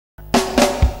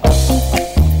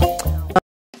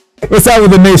What's up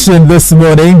with the nation this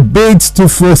morning? Bids to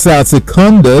force out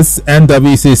Secondus,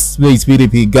 NWC splits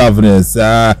PDP governors.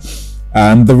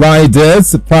 And the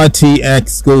riders, Party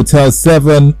Exco tells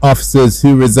 7 officers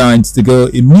who resigned to go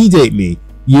immediately.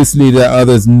 Youth leader,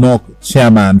 others knock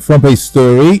chairman. From a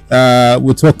story,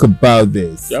 we'll talk about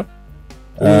this. Yeah.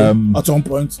 At some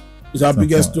point, it's our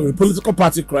biggest story. Political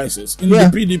party crisis in the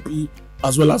PDP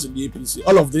as well as in the APC.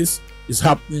 All of this is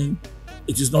happening.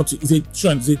 It is not. It's a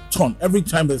trend. It's a turn. Every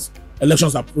time there's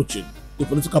elections approaching, the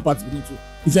political parties begin to.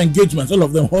 It's engagements. All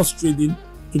of them horse trading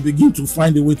to begin to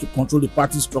find a way to control the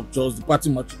party structures, the party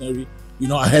machinery.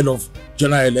 Ahead of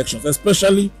general elections,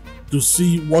 especially to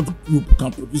see what group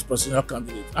can produce presidential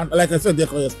candidates. And like I said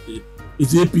yesterday,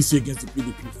 it's the APC against the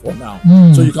PDP for now.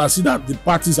 So you can see that the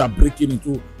parties are breaking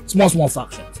into small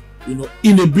factions,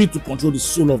 in a bid to control the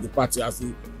soul of the party as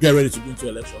they get ready to go into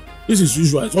election. This is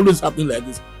usual. It's always happening like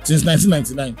this since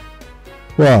 1999.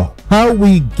 Well, how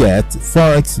we get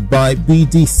forex by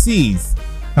BDCs.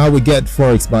 How we get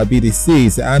forex by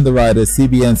BDCs and the rider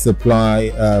CBN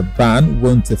supply ban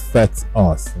won't affect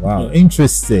us. Wow,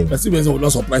 interesting. The CBN will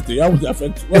not supply to you. How would it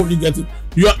affect you? Why would you get it?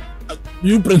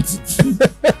 You print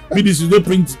it. BDCs, they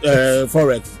print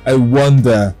forex. I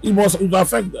wonder. It will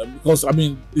affect them because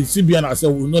the CBN I said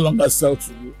will no longer sell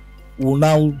to you. Will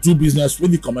now do business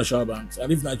with the commercial banks.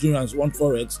 And if Nigerians want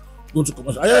forex, go to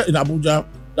commercial. Here in Abuja,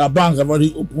 the banks have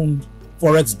already opened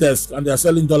forex desk and they are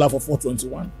selling dollar for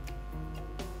 421.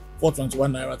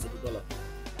 421 naira to the dollar.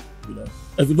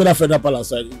 If you go to Federal Palace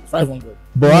side, it's 500.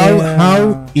 But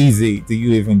how easy do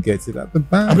you even get it at the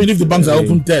bank? If the banks are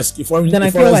open desk, then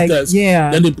I feel like desk,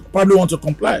 then they probably want to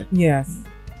comply. Yes.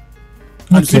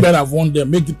 And CBN have won them,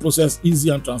 make the process easy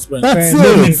and transparent. That's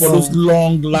it. For those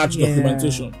long, large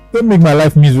documentation. Don't make my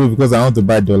life miserable because I want to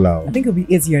buy dollar. I think it'll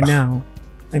be easier now.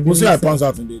 We'll see how it pans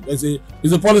out indeed. It's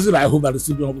a policy that I hope that the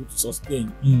CBN will be able to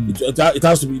sustain. It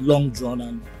has to be long drawn,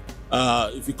 and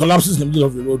if it collapses in the middle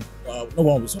of the road, no one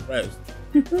will be surprised.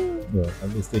 Well, at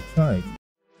least they tried.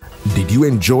 Did you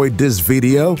enjoy this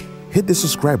video? Hit the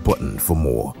subscribe button for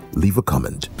more, leave a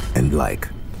comment and like.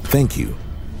 Thank you.